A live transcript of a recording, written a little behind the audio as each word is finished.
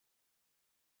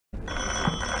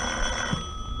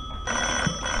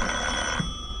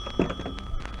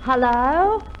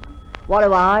Hello? What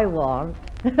do I want?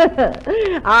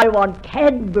 I want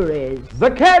Cadbury's. The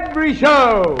Cadbury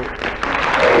Show!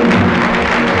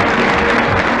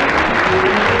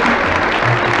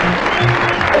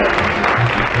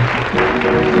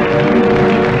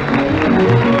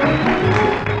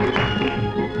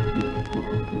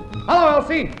 Hello,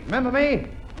 Elsie. Remember me?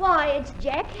 Why, it's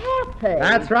Jack Happy.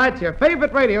 That's right, your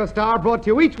favorite radio star, brought to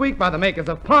you each week by the makers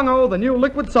of Pongo, the new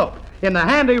liquid soap, in the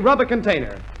handy rubber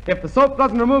container. If the soap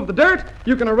doesn't remove the dirt,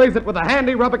 you can erase it with a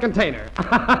handy rubber container.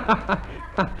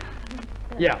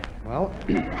 Yeah, well...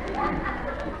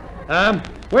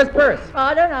 where's Perce?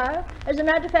 I don't know. As a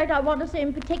matter of fact, I want to see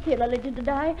him particularly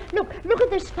today. Look at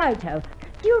this photo.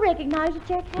 Do you recognize it,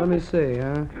 Jack Happy? Let me see,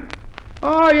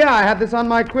 Oh, yeah, I had this on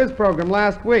my quiz program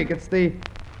last week. It's the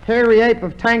hairy ape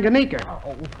of Tanganyika.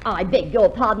 Oh, I beg your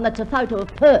pardon, that's a photo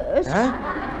of Perce. Huh?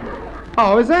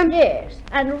 Oh, is it? Yes,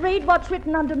 and read what's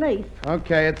written underneath.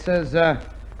 Okay, it says,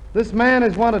 this man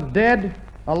is wanted dead,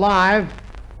 alive,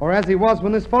 or as he was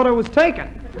when this photo was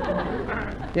taken.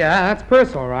 Yeah, that's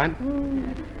Perce, all right.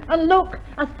 And look,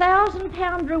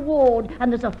 £1,000 reward,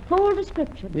 and there's a full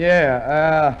description.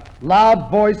 Yeah, loud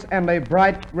voice and a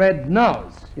bright red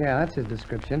nose. Yeah, that's his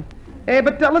description. Hey,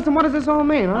 but listen, what does this all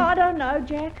mean, huh? I don't know,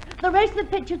 Jack. The rest of the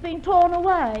picture's been torn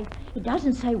away. It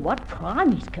doesn't say what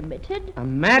crime he's committed.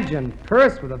 Imagine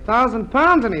Perce with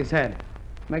 £1,000 in his head.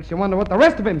 Makes you wonder what the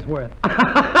rest of him's worth.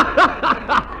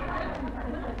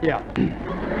 Yeah.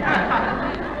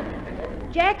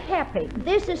 Jack Happy,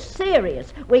 this is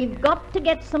serious. We've got to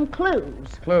get some clues.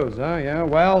 Clues, huh? Yeah,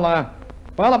 well,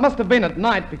 it must have been at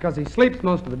night because he sleeps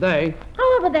most of the day.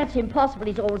 However, that's impossible.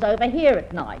 He's always over here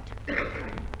at night.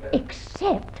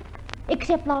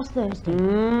 Except last Thursday.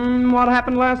 What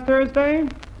happened last Thursday?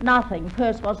 Nothing.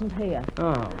 Perce wasn't here.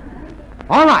 Oh.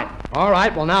 All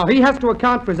right. Well, now, he has to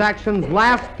account for his actions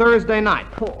last Thursday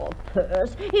night. Poor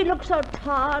Perce. He looks so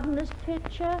tired in this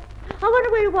picture. I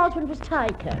wonder where he was when it was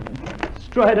taken.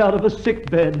 Straight out of a sick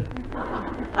bed.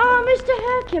 Oh, Mr.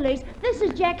 Hercules, this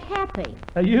is Jack Happy.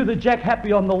 Are you the Jack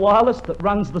Happy on the wireless that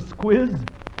runs the quiz?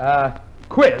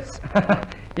 Quiz?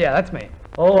 Yeah, that's me.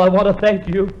 Oh, I want to thank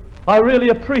you. I really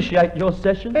appreciate your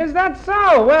session. Is that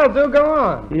so? Well, do go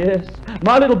on. Yes.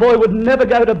 My little boy would never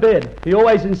go to bed. He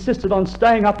always insisted on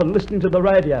staying up and listening to the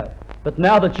radio. But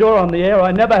now that you're on the air,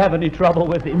 I never have any trouble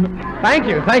with him. Thank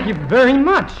you very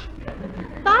much.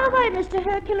 By the way, Mr.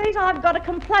 Hercules, I've got a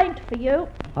complaint for you.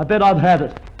 I bet I've had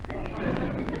it.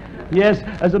 Yes,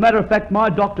 as a matter of fact, my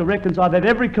doctor reckons I've had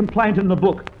every complaint in the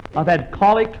book. I've had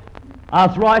colic,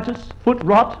 arthritis, foot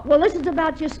rot. Well, this is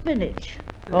about your spinach.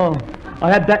 Oh, I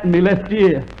had that in my left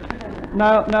ear.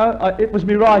 No, it was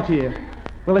me right ear.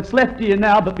 Well, it's left ear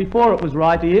now, but before it was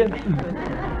right ear.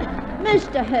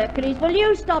 Mr. Hercules, will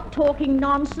you stop talking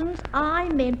nonsense? I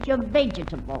meant your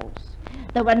vegetables.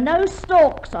 There were no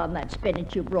stalks on that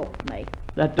spinach you brought me.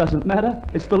 That doesn't matter.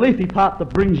 It's the leafy part that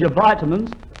brings your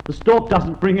vitamins. The stalk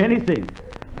doesn't bring anything.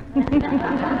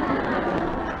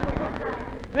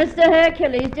 Mr.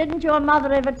 Hercules, didn't your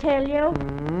mother ever tell you?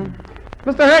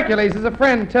 Mr. Hercules, as a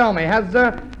friend, tell me, has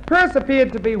Perce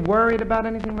appeared to be worried about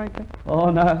anything like that?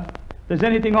 Oh, no. If there's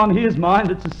anything on his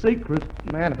mind, it's a secret.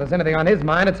 Man, if there's anything on his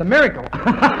mind, it's a miracle.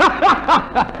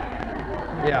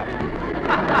 Yeah.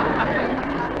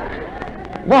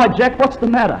 Why, Jack, what's the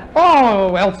matter?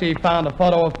 Oh, Elsie found a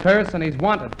photo of Perce and he's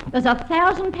wanted. There's a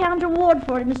 £1,000 reward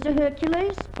for it, Mr.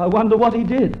 Hercules. I wonder what he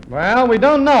did. Well, we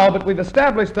don't know, but we've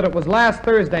established that it was last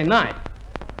Thursday night.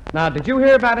 Now, did you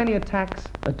hear about any attacks?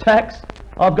 Attacks?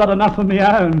 I've got enough of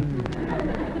my own.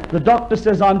 The doctor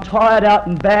says I'm tired out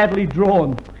and badly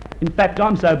drawn. In fact,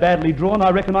 I'm so badly drawn,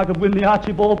 I reckon I could win the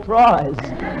Archibald Prize.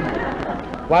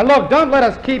 Why, look, don't let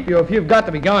us keep you if you've got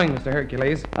to be going, Mr.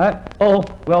 Hercules.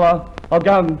 I'll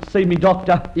go and see me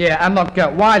doctor. Yeah, and look,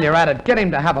 while you're at it, get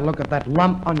him to have a look at that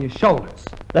lump on your shoulders.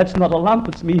 That's not a lump,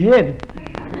 it's me head.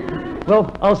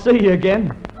 Well, I'll see you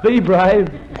again. Be brave.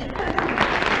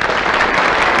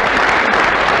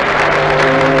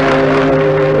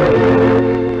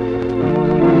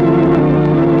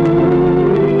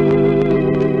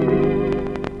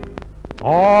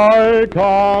 I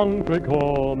can't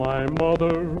recall my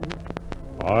mother,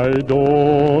 I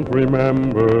don't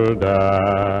remember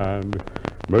Dad,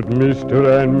 but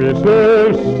Mr. and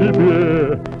Mrs.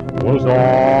 Sibyl was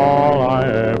all I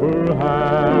ever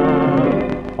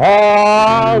had.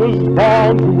 I was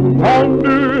born to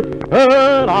wander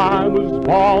and I was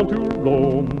born to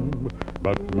roam,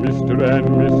 but Mr. and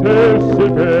Mrs.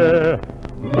 Sibyl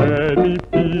made me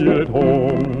feel at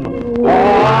home. Oh,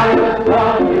 I was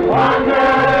born to wander,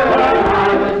 and I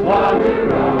was born to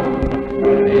roam.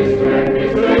 Mr. and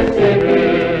Mrs.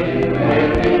 Sibyl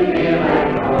made me feel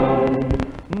at home.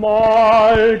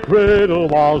 cradle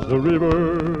was the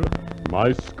river,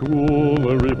 my school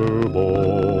a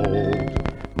riverboat.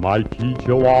 My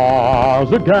teacher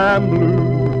was a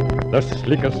gambler, the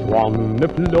slickest one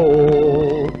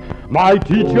afloat. My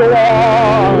teacher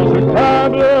was a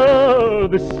gambler,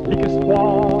 the slickest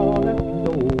one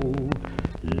afloat.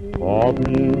 He taught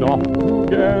me not to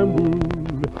gamble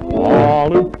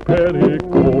on a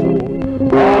petticoat.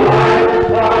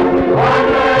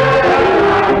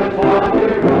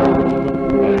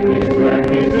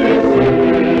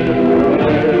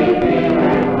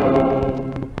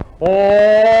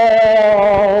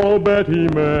 Oh, Betty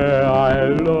May, I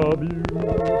love you.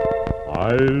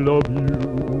 I love you,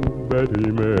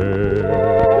 Betty May.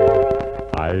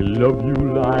 I love you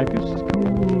like a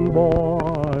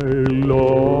schoolboy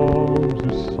loves a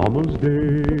summer's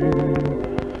day.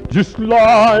 Just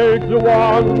like the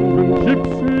wandering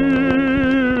gypsy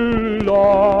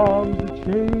loves the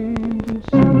changing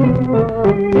sea.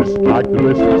 Just like the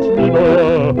restless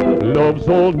river loves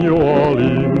old New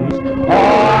Orleans. I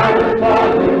was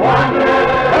born to wander,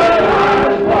 and I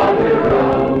was born to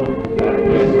roam.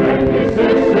 This great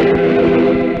Mississippi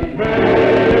made me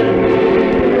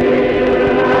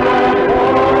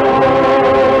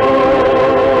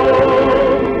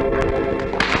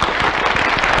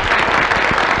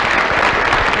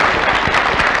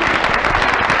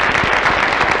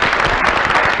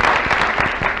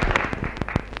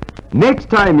Next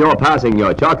time you're passing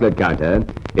your chocolate counter,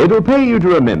 it'll pay you to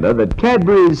remember that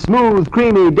Cadbury's smooth,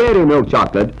 creamy dairy milk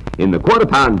chocolate in the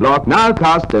quarter-pound block now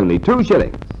costs only 2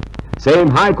 shillings. Same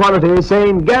high quality,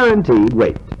 same guaranteed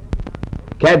weight.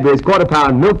 Cadbury's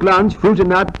quarter-pound milk lunch, fruit and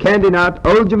nut, candy nut,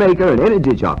 Old Jamaica and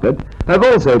energy chocolate have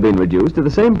also been reduced to the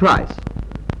same price.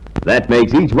 That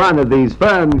makes each one of these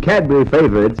firm Cadbury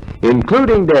favorites,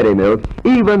 including dairy milk,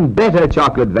 even better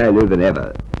chocolate value than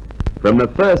ever. From the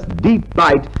first deep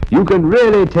bite, you can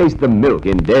really taste the milk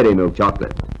in dairy milk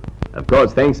chocolate. Of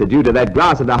course, thanks are due to that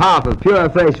glass and a half of pure,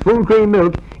 fresh, full cream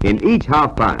milk in each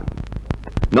half-pound.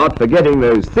 Not forgetting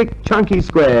those thick, chunky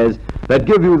squares that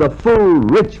give you the full,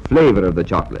 rich flavor of the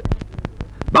chocolate.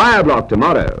 Buy a block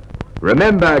tomorrow.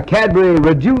 Remember Cadbury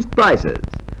reduced prices.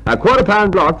 A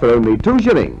quarter-pound block for only 2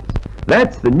 shillings.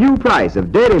 That's the new price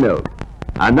of dairy milk.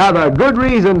 Another good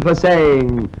reason for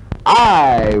saying,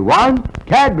 I want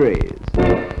Cadbury's.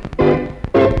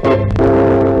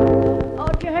 Oh,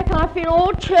 Jack, I feel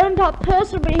all churned up.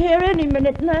 Percy will be here any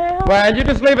minute now. Well, you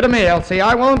just leave it to me, Elsie.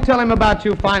 I won't tell him about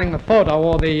you finding the photo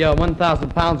or the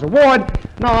 1,000 pounds reward.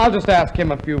 No, I'll just ask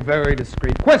him a few very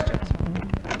discreet questions.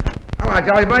 Hello,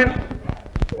 Jollybrand.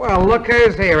 Well, look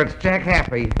who's here. It's Jack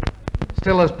Happy.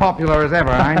 Still as popular as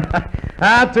ever, eh?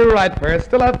 Too right, Percy.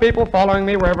 Still have people following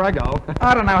me wherever I go.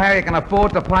 I don't know how you can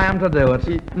afford to pay 'em to do it.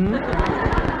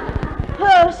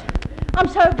 Percy, I'm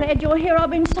so glad you're here.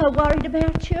 I've been so worried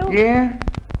about you. Yeah?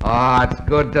 Oh, it's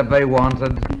good to be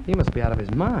wanted. He must be out of his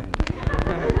mind.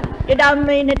 You don't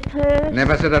mean it, Percy?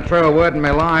 Never said a truer word in my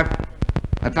life.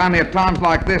 It's only at times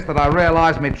like this that I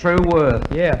realise my true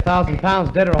worth. Yeah, 1,000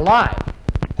 pounds dead or alive.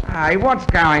 Hey, what's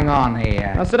going on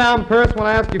here? Now sit down, Percy, while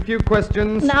I ask you a few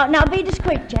questions. Now be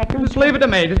discreet, Jack. Just leave it to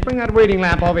me. Just bring that reading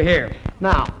lamp over here.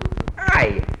 Now,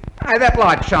 Hey, that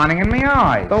light's shining in my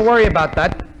eyes. don't worry about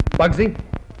that, Bugsy.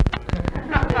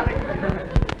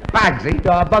 Bugsy?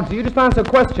 Bugsy, you just answer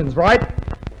questions, right?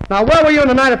 Now, where were you on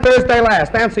the night of Thursday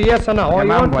last? Answer yes or no. Or you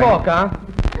won't mumbling. talk, huh?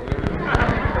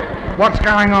 What's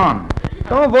going on?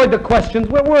 Don't avoid the questions.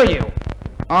 Where were you?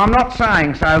 I'm not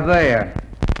saying so there.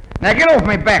 Now get off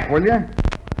me back, will you?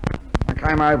 I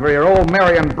came over here all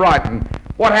merry and bright, and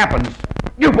what happens?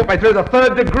 You put me through the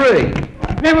 3rd degree.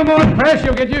 Never mind, Press,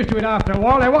 you'll get used to it after a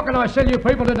while. Now, what can I sell you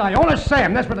people today? Honest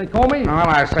Sam, that's what they call me. Oh,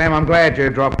 hello, Sam. I'm glad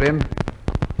you dropped in.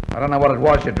 I don't know what it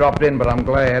was you dropped in, but I'm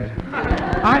glad.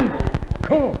 I'm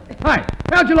cool. Hey,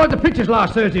 how'd you like the pictures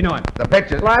last Thursday night? The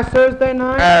pictures? Last Thursday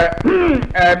night?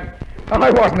 I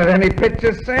wasn't at any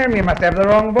pictures, Sam. You must have the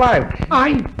wrong bloke.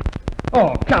 I?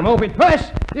 Oh, come off it,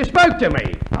 Press. You spoke to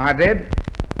me. I did?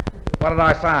 What did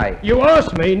I say? You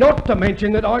asked me not to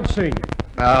mention that I'd seen you.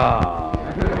 Oh,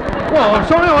 Well, I'm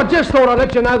sorry, I just thought I'd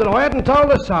let you know that I hadn't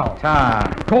told a soul.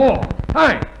 Cool.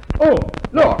 Hey, oh,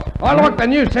 look, I like the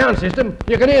new sound system.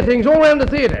 You can hear things all around the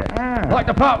theatre. Ah. Like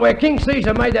the part where King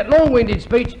Caesar made that long-winded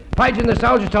speech, paging the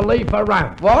soldiers to leave for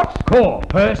Rome. What? Cool,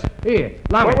 Perce. Here,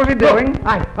 love What it. was he doing?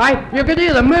 Look, hey, you could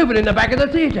hear them moving in the back of the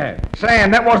theatre.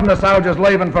 Sam, that wasn't the soldiers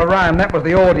leaving for Rome. That was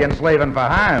the audience leaving for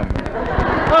home.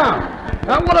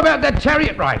 Oh, what about that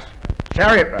chariot race?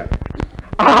 Chariot race?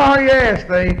 Oh, yes,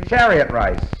 the chariot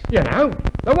race. You know,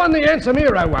 the one the handsome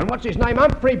hero won. What's his name?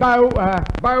 Humphrey Bow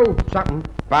something.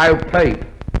 Bo Peep.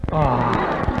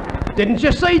 Didn't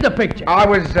you see the picture? I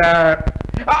was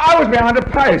I was behind a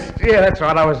post. Yeah, that's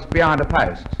right, I was behind a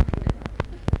post.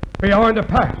 Behind a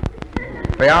post?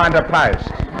 Behind a post.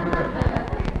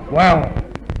 Well,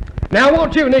 now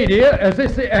what you need here is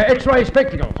this X-ray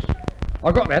spectacles.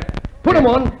 I've got that. Put them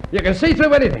on, you can see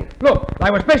through anything. Look,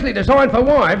 they were specially designed for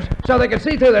wives so they can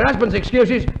see through their husband's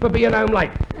excuses for being home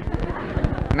late.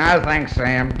 No, thanks,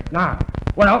 Sam. No.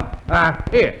 Well,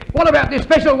 here, what about this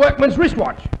special workman's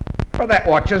wristwatch? But that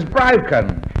watch is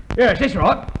broken. Yes, that's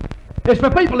right. It's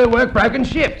for people who work broken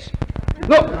shifts.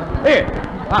 Look, here.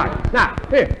 Now,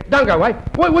 here, don't go away.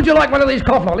 Would you like one of these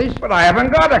cough lollies? But I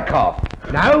haven't got a cough.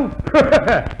 No?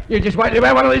 You just wait till you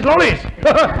have one of these lollies.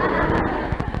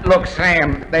 Look,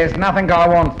 Sam, there's nothing I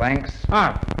want, thanks.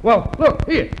 Well, look,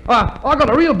 here. I got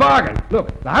a real bargain.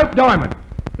 Look, the Hope Diamond.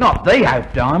 Not the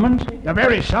Hope Diamond. The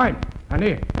very same. And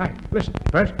here, hey, listen,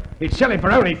 first, it's selling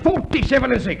for only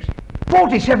 47 and 6.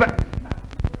 47?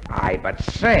 Aye, but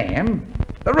Sam,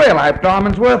 the real Hope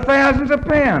Diamond's worth thousands of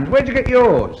pounds. Where'd you get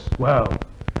yours? Well,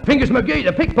 Fingers McGee,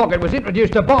 the pickpocket, was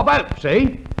introduced to Bob Hope,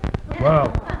 see?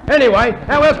 Well, anyway,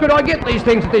 how else could I get these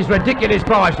things at these ridiculous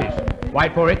prices?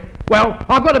 Wait for it. Well,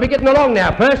 I've got to be getting along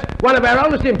now, Perce. One of our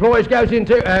oldest employees goes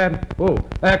into,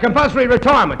 compulsory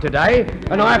retirement today,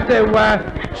 and I have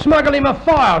to, smuggle him a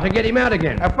file to get him out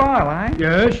again. A file, eh?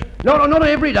 Yes. Not an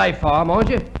everyday file, mind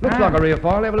you. Looks like a real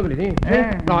file. Have a look at it here.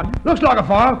 Yeah. Right. Looks like a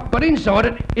file, but inside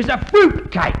it is a fruit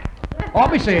cake. I'll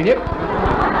be seeing you.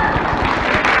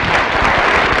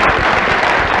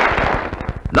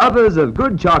 Lovers of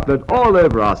good chocolate all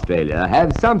over Australia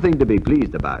have something to be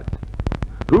pleased about.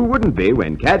 Who wouldn't be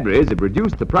when Cadbury's have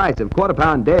reduced the price of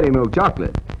quarter-pound dairy milk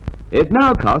chocolate? It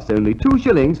now costs only 2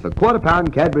 shillings for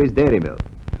quarter-pound Cadbury's dairy milk.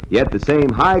 Yet the same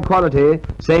high quality,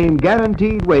 same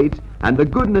guaranteed weight, and the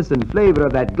goodness and flavour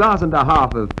of that glass and a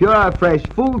half of pure, fresh,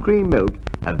 full cream milk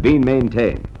have been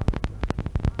maintained.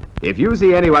 If you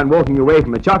see anyone walking away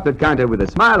from a chocolate counter with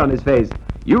a smile on his face,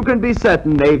 you can be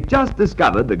certain they've just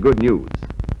discovered the good news.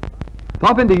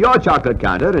 Pop into your chocolate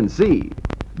counter and see.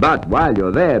 But while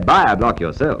you're there, buy a block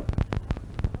yourself.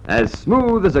 As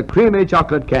smooth as a creamy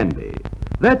chocolate can be.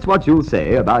 That's what you'll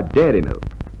say about dairy milk.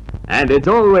 And it's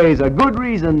always a good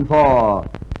reason for...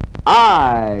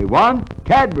 I want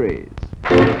Cadbury's.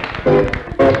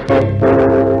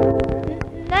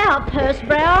 Now, Perce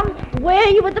Brown, were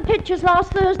you at the pictures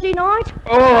last Thursday night?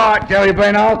 All right,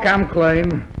 Jellybean, I'll come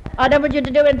clean. I don't want you to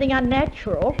do anything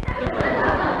unnatural.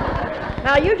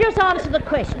 Now, you just answer the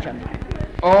question.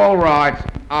 All right,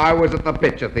 I was at the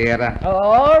picture theatre.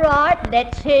 All right,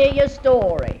 let's hear your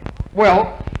story.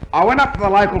 Well, I went up to the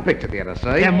local picture theatre,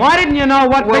 see? Then why didn't you know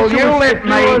what Will picture you was let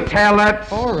me tell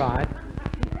it? All right.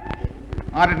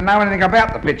 I didn't know anything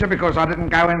about the picture because I didn't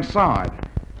go inside.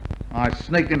 I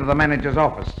sneaked into the manager's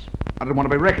office. I didn't want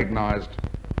to be recognised.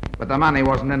 But the money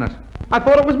wasn't in it. I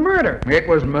thought it was murder. It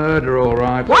was murder, all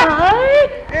right. What?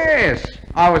 Yes.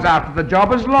 I was after the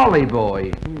job as lolly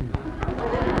boy.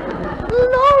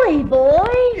 Lolly boy?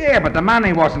 Yeah, but the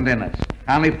money wasn't in it.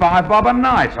 Only 5 bob a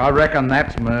night. I reckon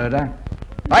that's murder.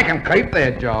 They can keep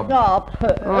their job. Oh,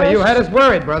 Perce. Oh, you had us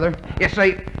worried, brother. You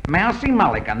see, Mousy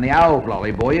Mulligan, the old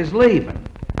lolly boy, is leaving.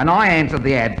 And I answered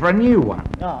the ad for a new one.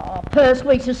 Oh, Perce,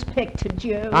 we suspected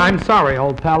you. I'm sorry,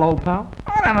 old pal, old pal.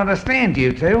 I don't understand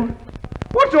you two.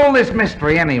 What's all this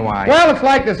mystery anyway? Well, it's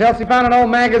like this. Elsie found an old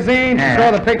magazine. She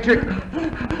saw the picture.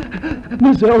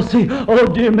 Miss Elsie, oh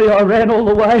dear me, I ran all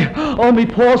the way. Oh, me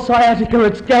poor sciatica,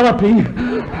 it's galloping.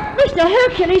 Mr.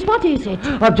 Hercules, what is it?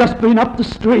 I've just been up the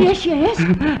street. Yes, yes.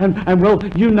 And well,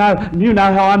 you know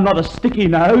how I'm not a sticky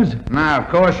nose. No, of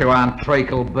course you aren't,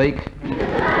 Treacle Beak.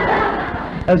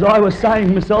 As I was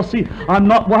saying, Miss Elsie, I'm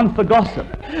not one for gossip.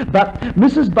 But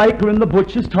Mrs. Baker in the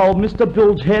butcher's told Mr.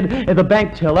 Bilgehead, the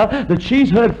bank teller, that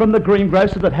she's heard from the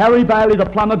greengrocer that Harry Bailey the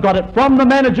plumber got it from the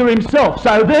manager himself.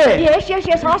 So there. Yes,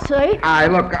 I see. Hey,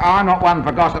 look, I'm not one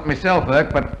for gossip myself,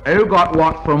 Herc, but who got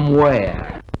what from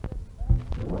where?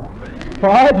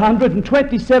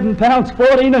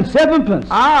 £527.14 and 7pence.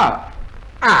 Ah,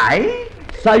 eh?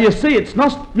 So you see, it's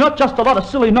not just a lot of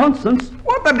silly nonsense.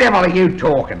 What the devil are you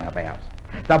talking about?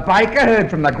 The baker heard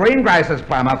from the greengrocer's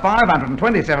plumber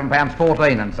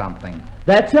 £527.14 and something.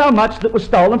 That's how much that was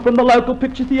stolen from the local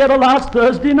picture theatre last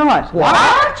Thursday night.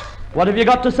 What? What have you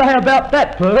got to say about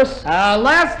that, Perce?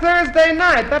 Last Thursday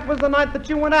night. That was the night that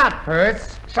you went out,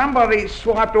 Perce. Somebody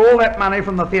swiped all that money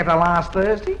from the theatre last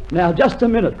Thursday? Now, just a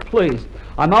minute, please.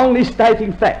 I'm only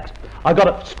stating fact. I got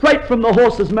it straight from the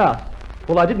horse's mouth.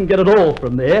 Well, I didn't get it all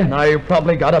from there. No, you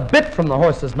probably got a bit from the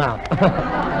horse's mouth.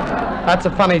 That's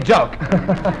a funny joke.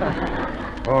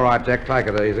 All right, Jack, take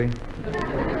it easy.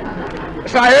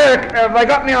 So, Herc, have they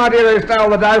got any idea who stole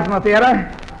the dough from the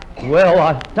theatre? Well,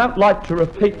 I don't like to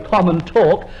repeat common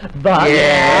talk, but...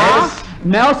 Yes?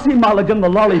 Mousy Mulligan, the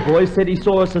lolly boy, said he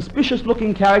saw a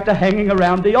suspicious-looking character hanging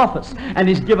around the office, and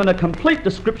he's given a complete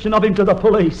description of him to the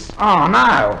police. Oh,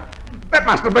 no. That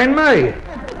must have been me.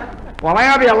 Well,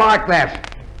 how do you like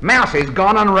that? Mousy's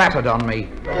gone and ratted on me.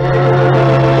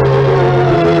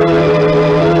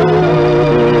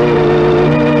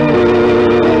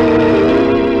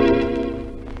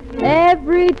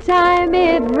 Every time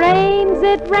it rains,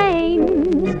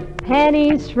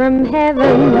 pennies from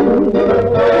heaven.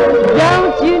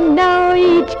 Don't you know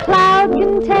each cloud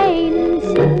contains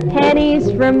pennies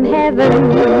from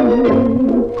heaven?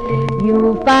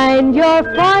 You'll find your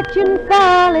fortune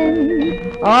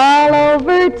falling all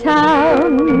over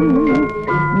town.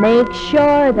 Make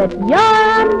sure that your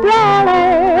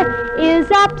umbrella is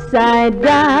upside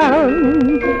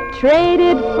down.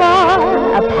 Traded for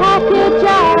a package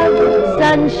of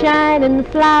sunshine and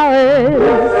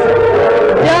flowers.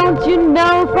 Don't you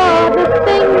know for the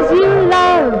things you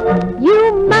love,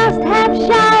 you must have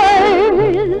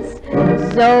showers.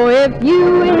 So if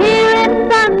you hear it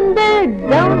thunder,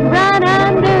 don't run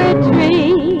under a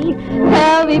tree.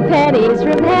 There'll be pennies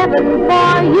from heaven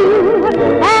for you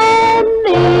and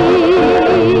me.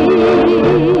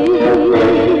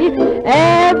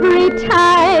 Every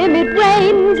time it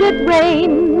rains,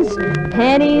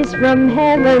 pennies from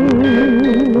heaven.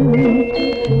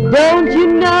 Don't you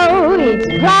know each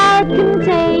cloud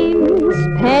contains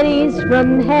pennies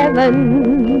from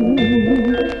heaven?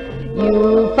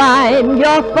 You'll find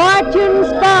your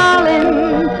fortunes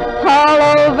falling all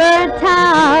over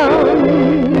town.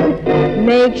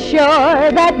 Make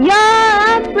sure that your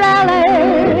umbrella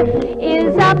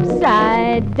is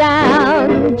upside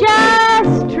down.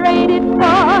 Just trade it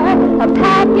for a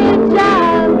package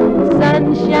of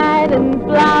sunshine and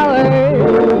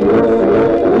flowers.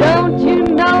 Don't you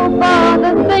know for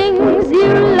the things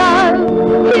you love,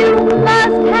 you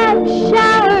must have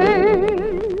showers.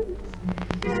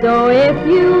 So if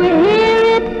you hear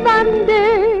it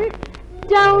thunder,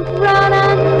 don't run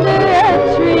under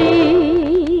a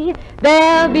tree.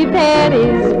 There'll be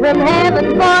pennies from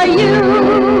heaven for you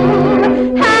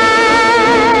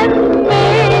and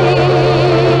me.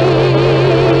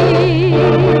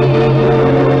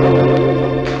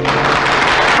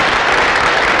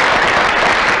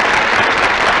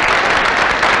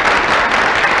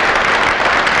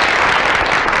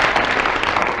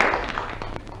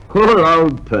 Poor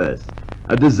old Perce.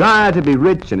 A desire to be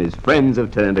rich, and his friends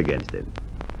have turned against him.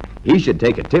 He should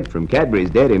take a tip from Cadbury's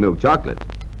Dairy Milk Chocolate.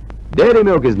 Dairy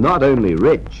milk is not only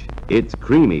rich, it's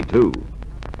creamy too.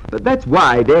 But that's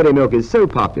why dairy milk is so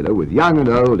popular with young and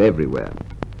old everywhere.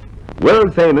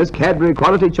 World-famous Cadbury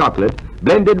quality chocolate,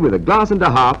 blended with a glass and a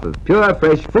half of pure,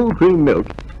 fresh, full cream milk,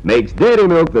 makes dairy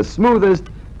milk the smoothest,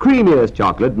 creamiest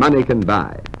chocolate money can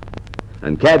buy.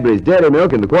 And Cadbury's Dairy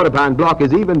Milk in the quarter-pound block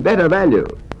is even better value.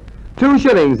 2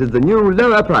 shillings is the new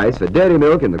lower price for dairy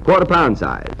milk in the quarter-pound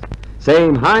size.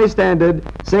 Same high standard,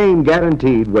 same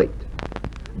guaranteed weight.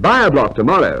 Buy a block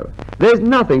tomorrow. There's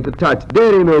nothing to touch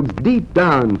dairy milk's deep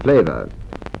down flavor.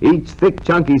 Each thick,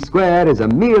 chunky square is a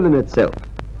meal in itself.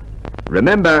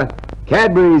 Remember,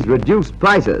 Cadbury's reduced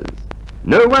prices.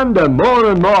 No wonder more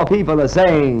and more people are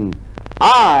saying,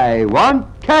 I want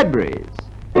Cadbury's.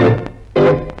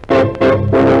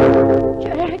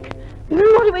 Jack,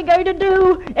 what are we going to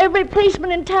do? Every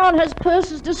policeman in town has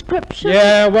Perce's description.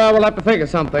 Yeah, well, we'll have to think of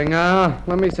something.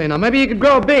 Let me see now. Maybe you could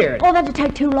grow a beard. Oh, that'd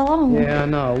take too long. Yeah,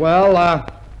 no. Well,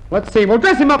 let's see. We'll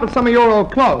dress him up in some of your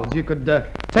old clothes. You could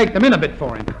take them in a bit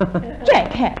for him.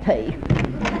 Jack Happy.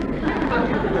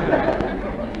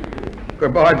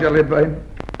 Goodbye, Jellybean.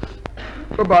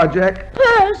 Goodbye, Jack.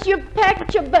 Perce, you've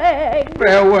packed your bag.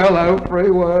 Farewell, oh free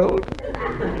world.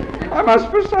 I must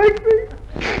forsake thee.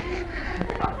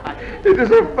 It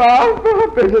is a far, far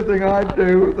better thing I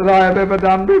do than I have ever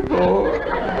done before.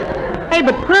 Hey,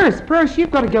 but Perce,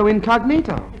 you've got to go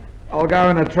incognito. I'll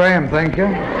go in a tram, thank you.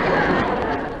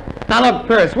 Now look,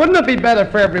 Perce, wouldn't it be better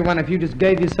for everyone if you just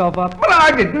gave yourself up? But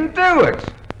I didn't do it.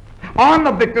 I'm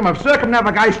the victim of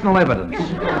circumnavigational evidence.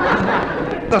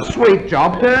 The sweet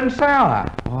job turned sour.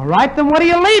 All right, then what are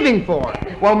you leaving for?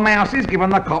 Well, Mousy's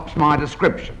given the cops my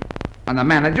description. And the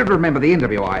manager'd remember the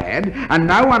interview I had, and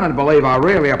no one would believe I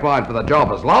really applied for the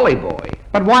job as lolly boy.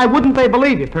 But why wouldn't they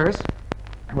believe you, Perce?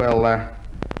 Well,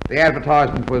 the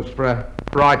advertisement was for a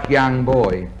bright young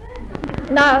boy.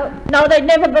 No, they'd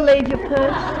never believe you,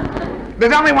 Perce.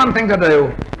 There's only one thing to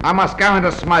do. I must go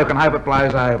into smoke and hope it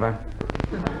blows over.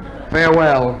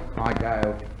 Farewell, I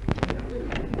go.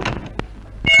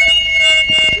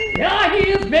 Yeah,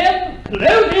 he has been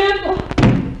loaded.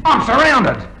 I'm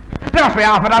surrounded. There must be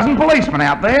half a dozen policemen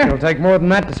out there. It'll take more than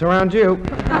that to surround you.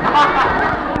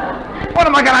 What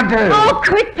am I going to do? Oh,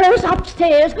 quick, Purse,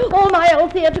 upstairs. All my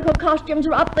old theatrical costumes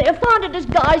are up there. Find a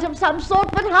disguise of some sort,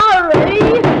 but hurry.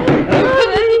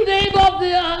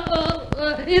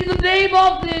 In the name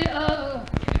of the, oh,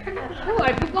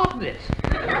 I've forgotten it.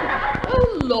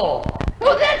 Oh, law.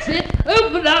 Oh, that's it.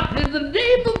 Open up in the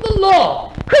name of the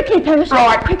law. Quickly, Purse.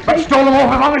 Right, quickly. but stall them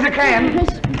off as long as you can.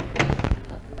 Yes.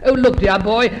 Oh, look, dear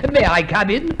boy, may I come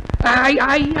in? I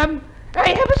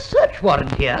have a search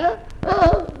warrant here.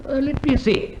 Let me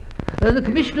see. The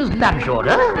Commissioner's lunch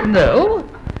order? No.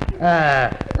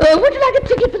 Would you like a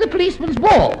ticket for the policeman's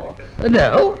ball?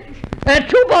 No.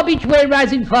 2 bob each way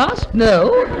rising fast?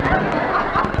 No.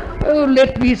 Oh,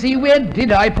 let me see, where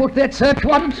did I put that search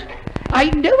warrant? I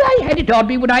know I had it on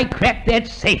me when I cracked that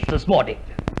safe this morning.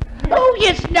 Oh,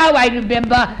 yes, now I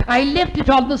remember. I left it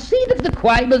on the scene of the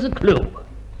crime as a clue.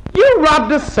 You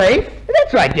robbed a safe?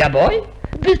 That's right, dear boy.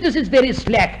 Business is very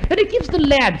slack, and it gives the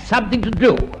lad something to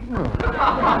do.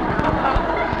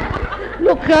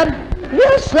 Look,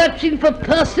 we're searching for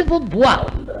Percival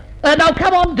Brown. Now,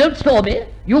 come on, don't store me.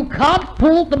 You can't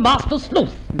fool the master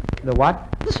sleuth. The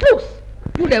what? The sleuth.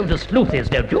 You know what a sleuth is,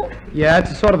 don't you? Yeah,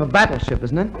 it's a sort of a battleship,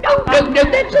 isn't it? No,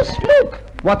 that's a sloop.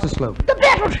 What's a sloop? The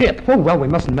battleship. Oh, well, we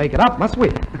mustn't make it up, must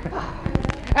we?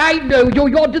 I know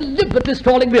you're deliberately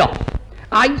stalling me off.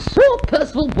 I saw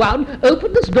Percival Brown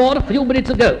open this door a few minutes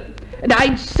ago, and I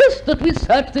insist that we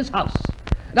search this house.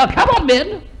 Now, come on,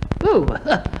 men. Oh,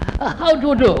 how do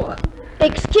you do?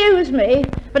 Excuse me,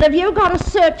 but have you got a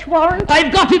search warrant?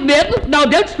 I've got it, men. Now,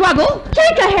 don't struggle.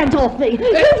 Take your hands off me. You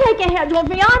take your hands off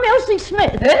me. I'm Elsie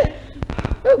Smith. Eh?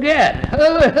 Oh, Gad.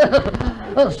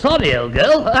 Oh, sorry, old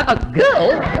girl.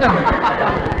 Girl?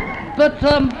 But,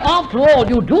 after all,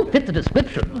 you do fit the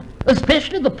description,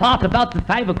 especially the part about the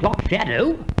 5 o'clock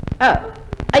shadow. Oh,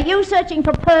 are you searching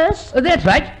for Purse? That's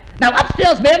right. Now,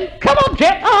 upstairs, men. Come on,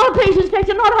 chap. Oh, please,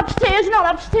 Inspector, not upstairs, not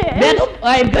upstairs. Madam,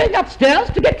 I'm going upstairs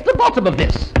to get to the bottom of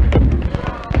this.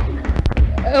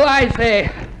 Oh, I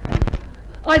say,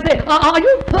 are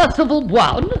you Percival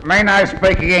Brown? Me no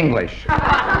speaking English.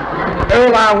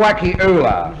 Oola wacky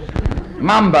oola.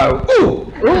 Mumbo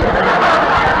ooh.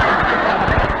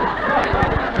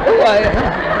 Oh,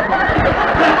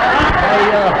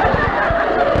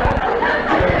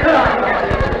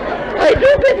 I do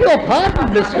beg your pardon,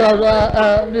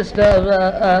 Mr.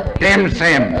 Dim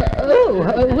Sim.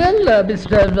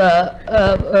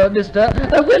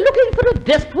 We're looking for a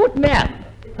desperate man.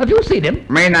 Have you seen him?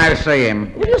 Me no see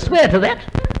him. Will you swear to that?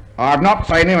 I've not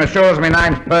seen him as sure as my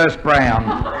name's Purse Brown.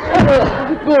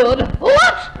 Good.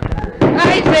 What?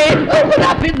 I say, open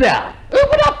up in there.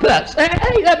 Open up, Purse.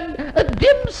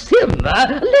 Dim Sim,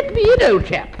 let me in, old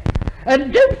chap.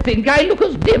 And don't think I look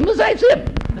as dim as I seem.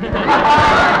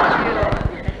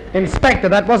 Inspector,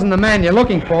 that wasn't the man you're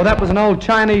looking for. That was an old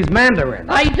Chinese mandarin.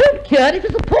 I don't care if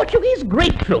it's a Portuguese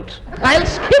grapefruit. I'll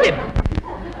skin him.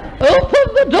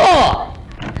 Open the door.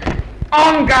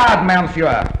 On guard,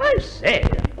 monsieur. I say,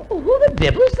 who the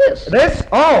devil is this? This?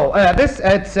 Oh,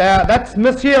 that's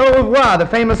Monsieur Au revoir, the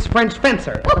famous French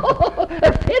fencer.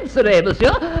 A fencer, eh,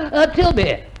 monsieur? Tell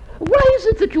me, why is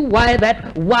it that you wear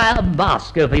that wire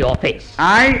mask over your face?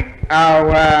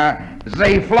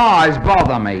 The flies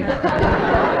bother me.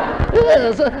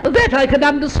 Yes, that I can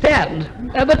understand.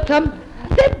 But,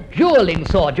 that dueling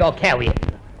sword you're carrying,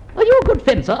 are you a good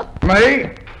fencer?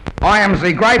 Me? I am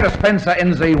the greatest fencer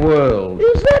in the world.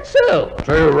 Is that so?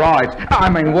 Too right. I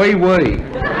mean, we.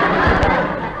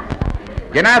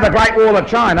 You know the Great Wall of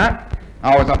China?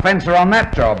 I was a fencer on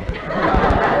that job.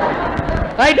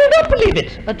 I do not believe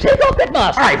it. Take off that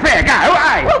mask. Hey, fair go,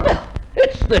 hey! Oh,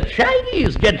 it's the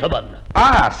Chinese gentleman.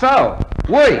 Ah, so,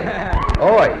 we.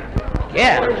 Oi.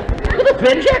 Yeah, with a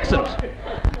French accent.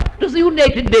 Does the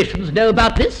United Nations know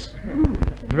about this?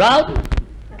 Brown,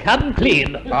 come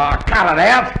clean. Oh, cut it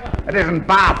out. It isn't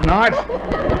bath night.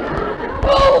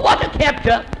 Oh, what a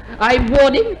capture. I'm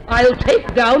warning, I'll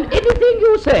take down anything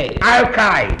you say.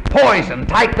 Okay, poison,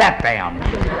 take that down.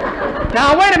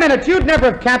 Now, wait a minute. You'd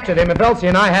never have captured him if Elsie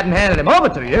and I hadn't handed him over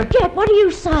to you. Jet, what are you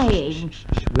saying?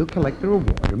 We'll collect the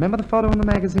reward. Remember the photo in the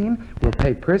magazine? We'll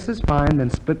pay Purse's fine,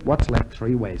 then split what's left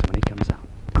 3 ways when he comes out.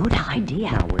 Good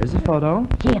idea. Now, where's the photo?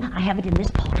 Here, I have it in this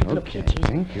pocket. Look, Okay, Kitty.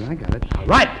 thank you. I got it.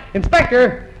 Right,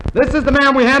 Inspector, this is the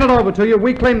man we handed over to you.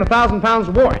 We claim the £1,000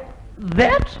 reward.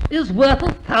 That is worth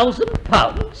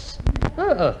 £1,000.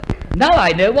 Oh, now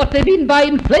I know what they mean by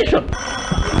inflation.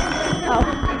 Oh,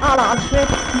 I'll answer it.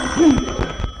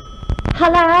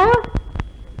 Hello?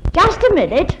 Just a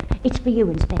minute. It's for you,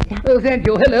 Inspector. Oh, thank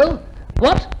you. Hello.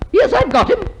 What? Yes, I've got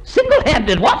him.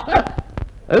 Single-handed. What?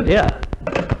 Oh, dear.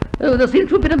 Oh, there seems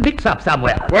to have been a mix-up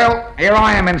somewhere. Well, here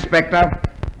I am, Inspector.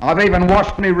 I've even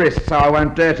washed my wrists so I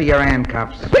won't dirty your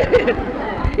handcuffs.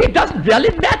 It doesn't really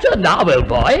matter now, old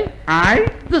boy. Aye?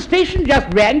 The station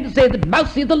just rang to say that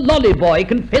Mousy the lolly boy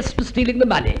confessed to stealing the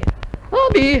money.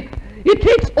 Me, it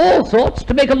takes all sorts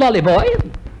to make a lolly boy.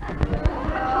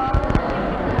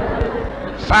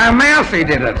 So Mousy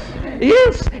did it?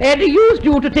 Yes, and he used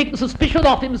you to take the suspicion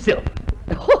off himself.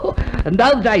 And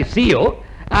now that I see you,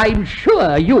 I'm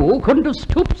sure you couldn't have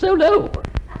stooped so low.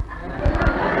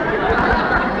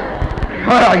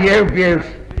 Well, you beaut.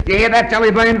 You hear that,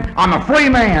 Jellybean? I'm a free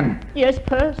man. Yes,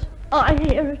 Perce, I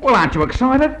hear it. Well, aren't you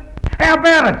excited? How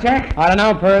about it, Jack? I don't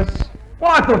know, Perce.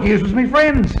 Well, I thought you was me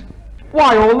friends.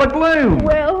 Why all the gloom?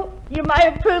 Well, you may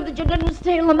have proved that you didn't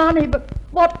steal the money, but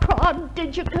what crime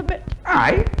did you commit?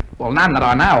 Aye? Well, none that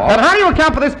I know of. But how do you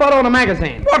account for this photo in a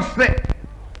magazine? What's this?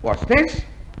 What's this?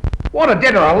 What, a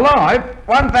dead or alive?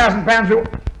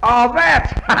 £1,000. Oh,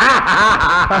 that!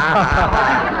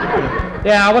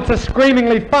 Yeah, what's so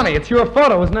screamingly funny? It's your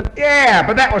photo, isn't it? Yeah,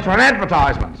 but that was for an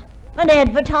advertisement. An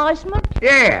advertisement?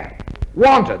 Yeah.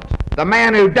 Wanted. The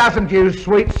man who doesn't use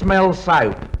sweet smell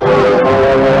soap.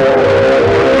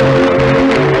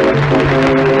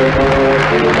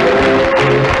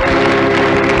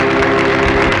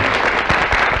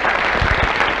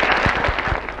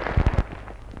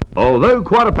 Although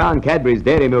quarter-pound Cadbury's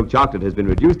Dairy Milk Chocolate has been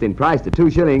reduced in price to 2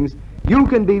 shillings, you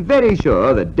can be very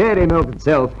sure that dairy milk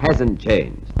itself hasn't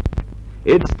changed.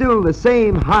 It's still the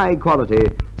same high quality,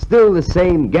 still the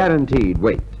same guaranteed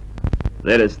weight.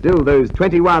 There are still those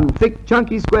 21 thick,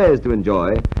 chunky squares to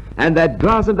enjoy, and that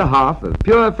glass and a half of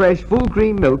pure, fresh, full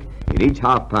cream milk in each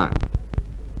half-pound.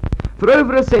 For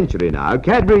over a century now,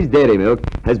 Cadbury's Dairy Milk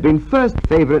has been first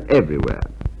favorite everywhere.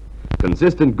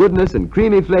 Consistent goodness and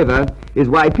creamy flavor is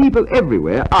why people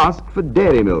everywhere ask for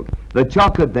dairy milk, the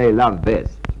chocolate they love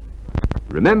best.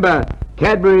 Remember,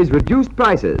 Cadbury's reduced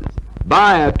prices.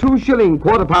 Buy a 2 shilling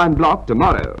quarter-pound block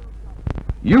tomorrow.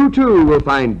 You too will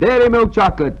find dairy milk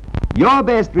chocolate your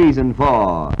best reason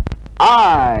for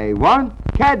I want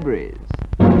Cadbury's.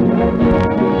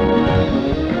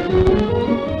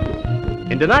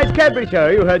 In tonight's Cadbury Show,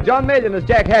 you heard John Million as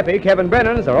Jack Happy, Kevin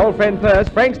Brennan as our old friend Perce,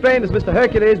 Frank Strain as Mr.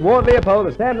 Hercules, Ward Leopold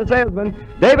as Stanton Salesman,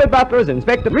 David Butler as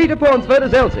Inspector, Rita Paunceford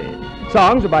as Elsie.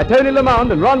 Songs were by Tony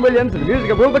Lamond and Ron Williams, and the music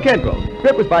of Wilbur Kentrell.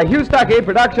 Script was by Hugh Stuckey,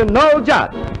 production Noel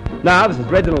Judd. Now, this is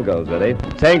Reginald Goldsworthy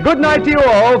saying good night to you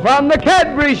all from the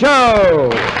Cadbury Show.